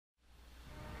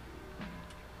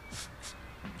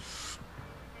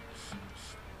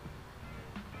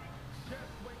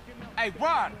Hey,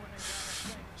 Ryder!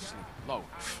 Low.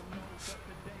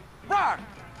 Ryder!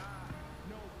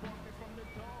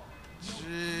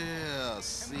 Yeah,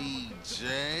 CJ.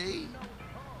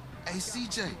 Hey,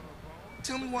 CJ,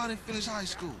 tell me why I didn't finish high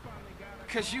school.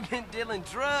 Cause you been dealing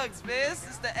drugs, man,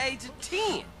 since the age of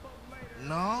 10.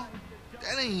 No,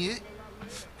 that ain't it.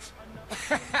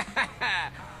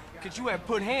 Cause you had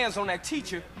put hands on that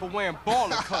teacher for wearing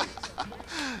baller colors.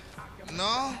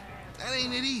 No, that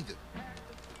ain't it either.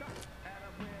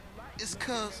 It's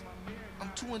cause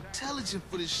I'm too intelligent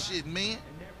for this shit, man.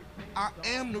 I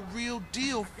am the real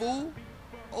deal, fool.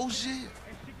 Oh, yeah.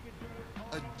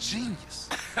 A genius.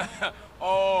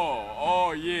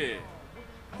 Oh, yeah.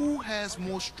 Who has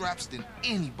more straps than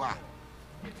anybody?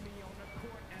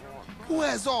 Who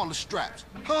has all the straps,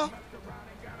 huh?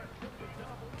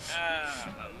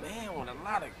 A man with a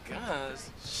lot of guns.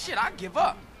 Shit, I give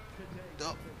up.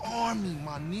 The army,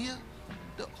 my nigga.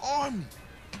 The army.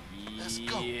 Let's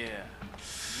go. Yeah.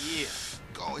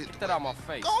 Go hit Get the that way. out my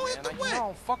face, Go man. hit the Like, way. you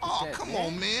don't fuck with Oh, that, come man.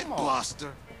 on, man. Come on.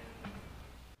 Buster.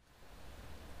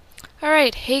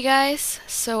 Alright, hey guys,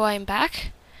 so I'm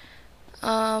back.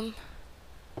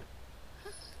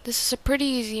 This is a pretty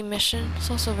easy mission. It's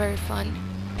also very fun.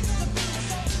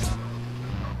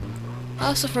 I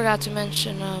also forgot to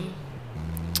mention,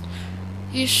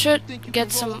 you should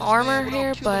get some armor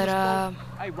here, but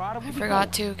Hey, Ryder, I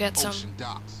forgot to get some. Ocean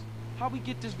docks. How we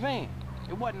get this van?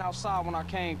 It wasn't outside when I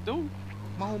came through.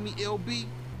 My homie LB,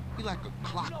 he like a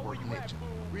clockwork ninja.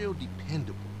 Real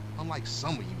dependable. Unlike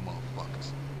some of you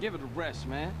motherfuckers. Give it a rest,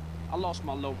 man. I lost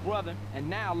my little brother, and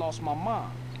now I lost my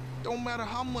mom. Don't matter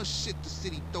how much shit the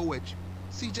city throw at you.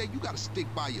 CJ, you gotta stick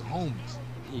by your homies.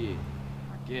 Yeah,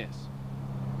 I guess.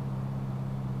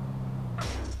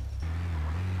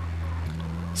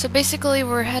 So basically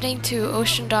we're heading to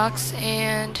Ocean Docks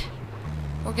and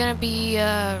we're gonna be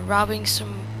robbing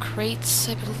some crates,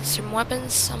 I believe, some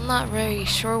weapons. I'm not very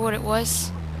sure what it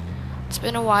was. It's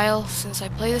been a while since I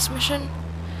played this mission.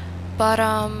 But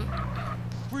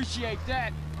Appreciate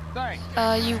that. Thanks.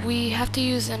 we have to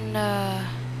use an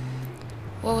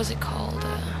what was it called?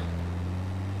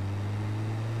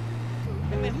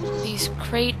 These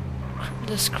cranes,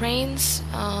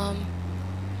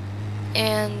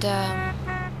 and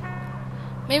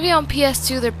maybe on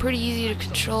PS2 they're pretty easy to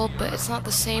control, but it's not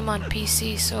the same on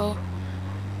PC, so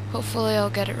hopefully I'll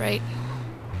get it right.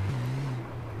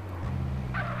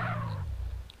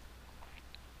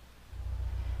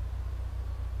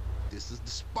 This is the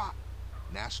spot.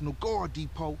 National Guard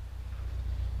Depot.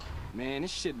 Man,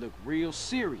 this shit look real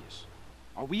serious.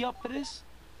 Are we up for this?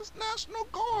 It's National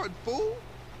Guard, fool.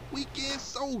 Weekend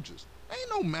soldiers. Ain't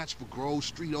no match for Grove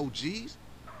Street OGs.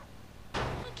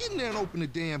 Get in there and open the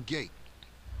damn gate.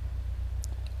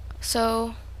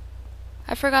 So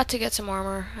I forgot to get some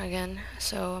armor again,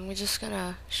 so I'm just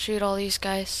gonna shoot all these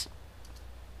guys.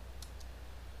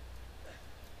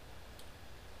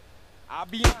 I'll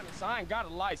be honest, I ain't got a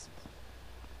license.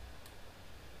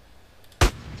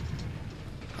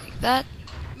 Like that.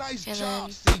 Nice And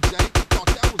job, then- CJ. Thought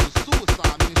that was a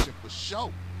suicide mission for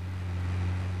sure.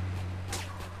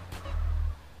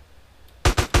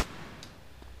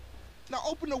 Now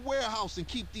open the warehouse and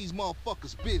keep these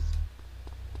motherfuckers busy.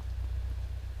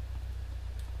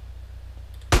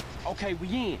 Okay, we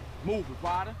in. Move it,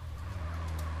 Ryder.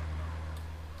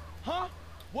 Huh?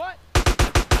 What?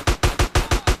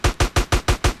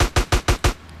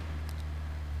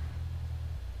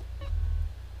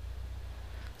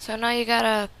 So now you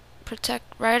gotta protect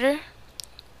Ryder.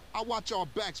 I watch our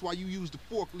backs while you use the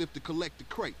forklift to collect the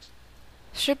crates.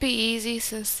 Should be easy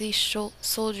since these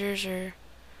soldiers are...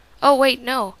 Oh wait,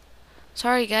 no.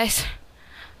 Sorry guys.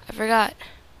 I forgot.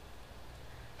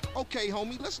 Okay,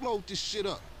 homie, let's load this shit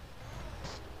up.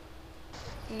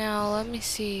 Now let me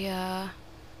see,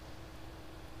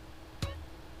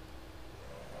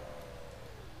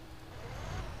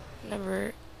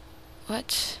 number...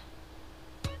 What?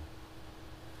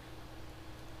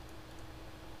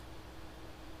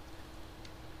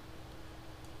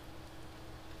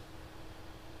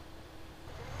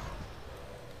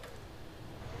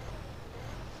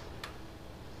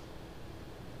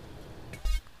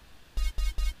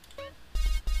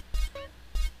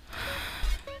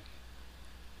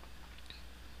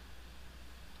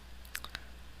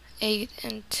 Eight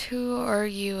and 2 are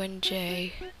U and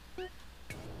J.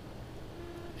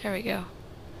 There we go.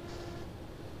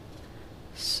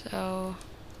 So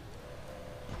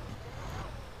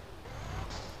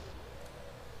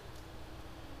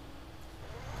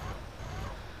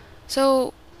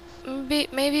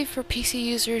maybe for PC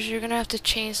users, you're gonna have to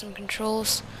change some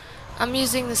controls. I'm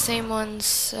using the same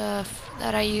ones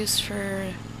that I used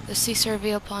for the Sea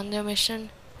Surveil Pondo mission.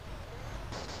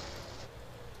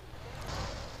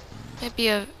 Might be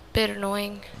a bit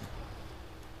annoying.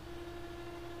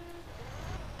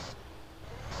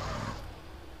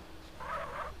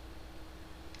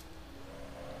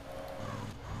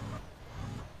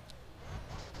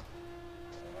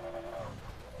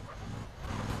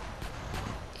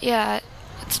 Yeah,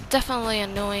 it's definitely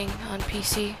annoying on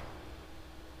PC.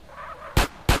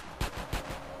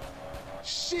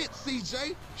 Shit,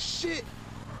 CJ! Shit!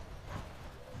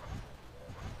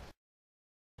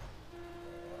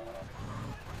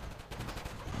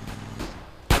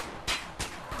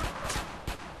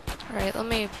 Alright, let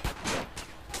me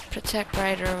protect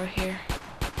Ryder over here.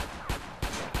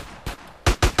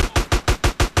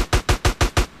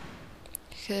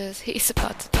 Because he's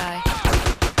about to die.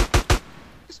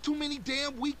 It's too many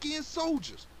damn weekend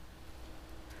soldiers.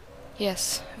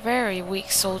 Yes, very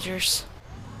weak soldiers.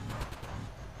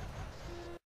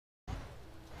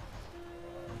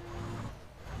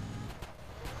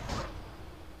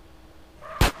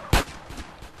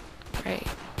 Right.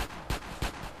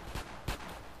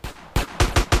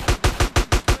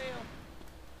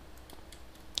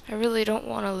 I really don't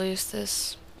want to lose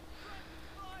this.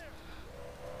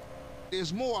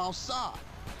 There's more outside.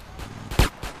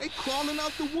 They crawling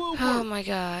out the woodwork. Oh my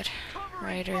god,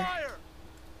 Ryder.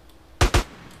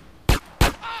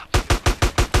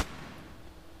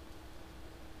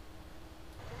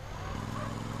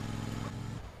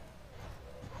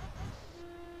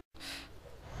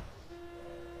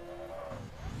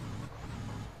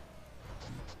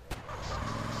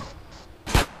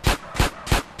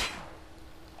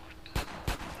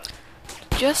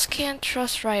 Just can't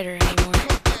trust Ryder anymore.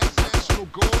 National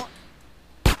Guard.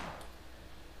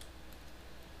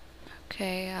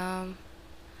 Okay,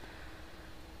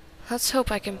 let's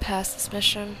hope I can pass this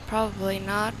mission. Probably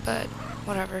not, but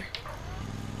whatever.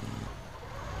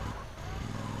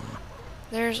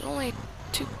 There's only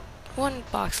one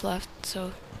box left,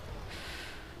 so...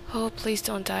 Oh, please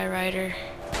don't die, Ryder.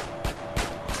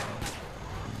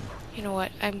 You know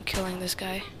what? I'm killing this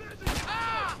guy.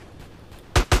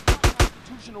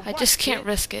 I just can't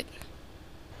risk it.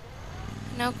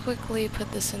 Now quickly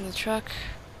put this in the truck.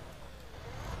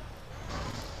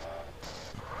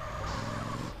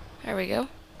 There we go.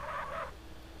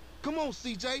 Come on,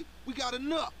 CJ. We got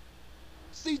enough.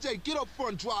 CJ, get up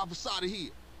front and drive us out of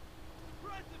here.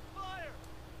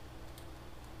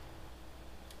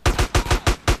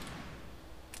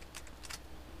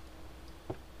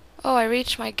 Oh, I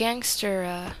reached my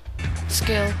gangster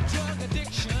skill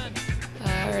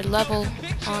or level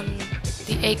on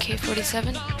the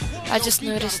AK-47. I just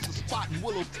noticed.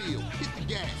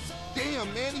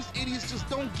 Damn, man, these idiots just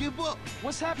don't give up.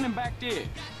 What's happening back there?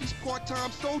 These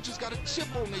part-time soldiers got a chip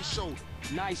on their shoulder.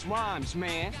 Nice rhymes,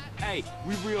 man. Hey,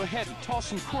 we real heavy. Toss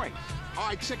some crate. All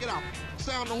right, check it out.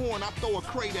 Sound the horn, I'll throw a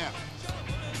crate at 'em.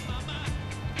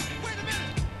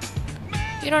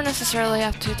 You don't necessarily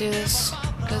have to do this,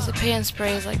 because the pay and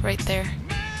spray is like right there.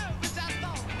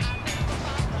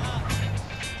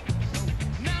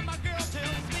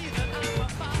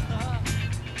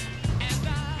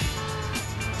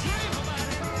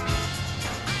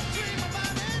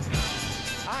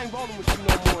 I ain't rolling with you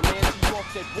no more, man. You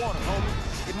off that water,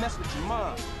 homie. It messed with your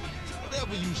mind.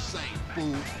 Whatever you say,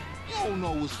 fool. You don't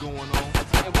know what's going on.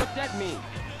 And what that mean?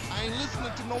 I ain't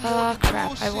listening to no more Oh of the crap,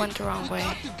 bullshit. I went the wrong We way.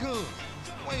 got the guns.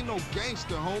 You ain't no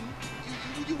gangster, homie.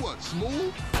 You what, smooth?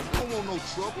 You don't want no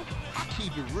trouble. I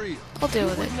keep it real. I'll deal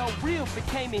with You it. wouldn't know real if it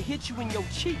came and hit you in your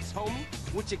cheeks, homie.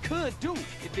 What you could do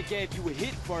if it gave you a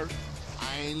hit first.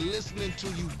 I ain't listening to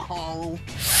you, Carl.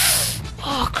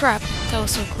 Oh crap, that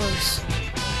was so close.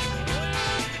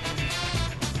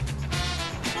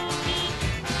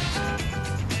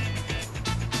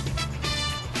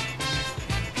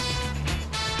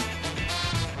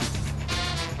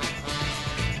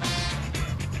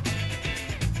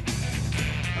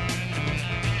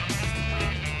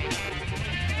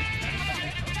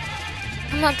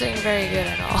 I'm not doing very good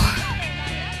at all.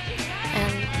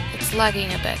 And it's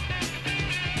lagging a bit.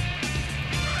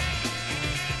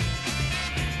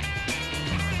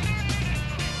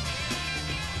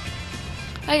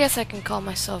 I guess I can call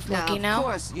myself lucky now. Of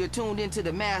course, you're tuned into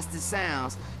the master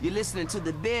sounds. You're listening to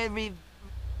the very...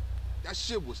 That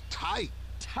shit was tight.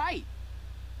 Tight.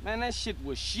 Man, that shit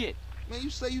was shit. Man, you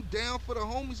say you down for the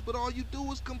homies, but all you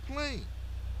do is complain.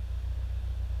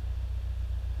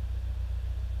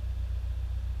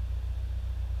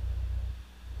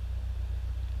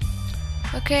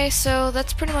 Okay, so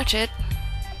that's pretty much it.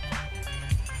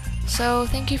 So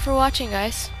thank you for watching,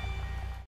 guys.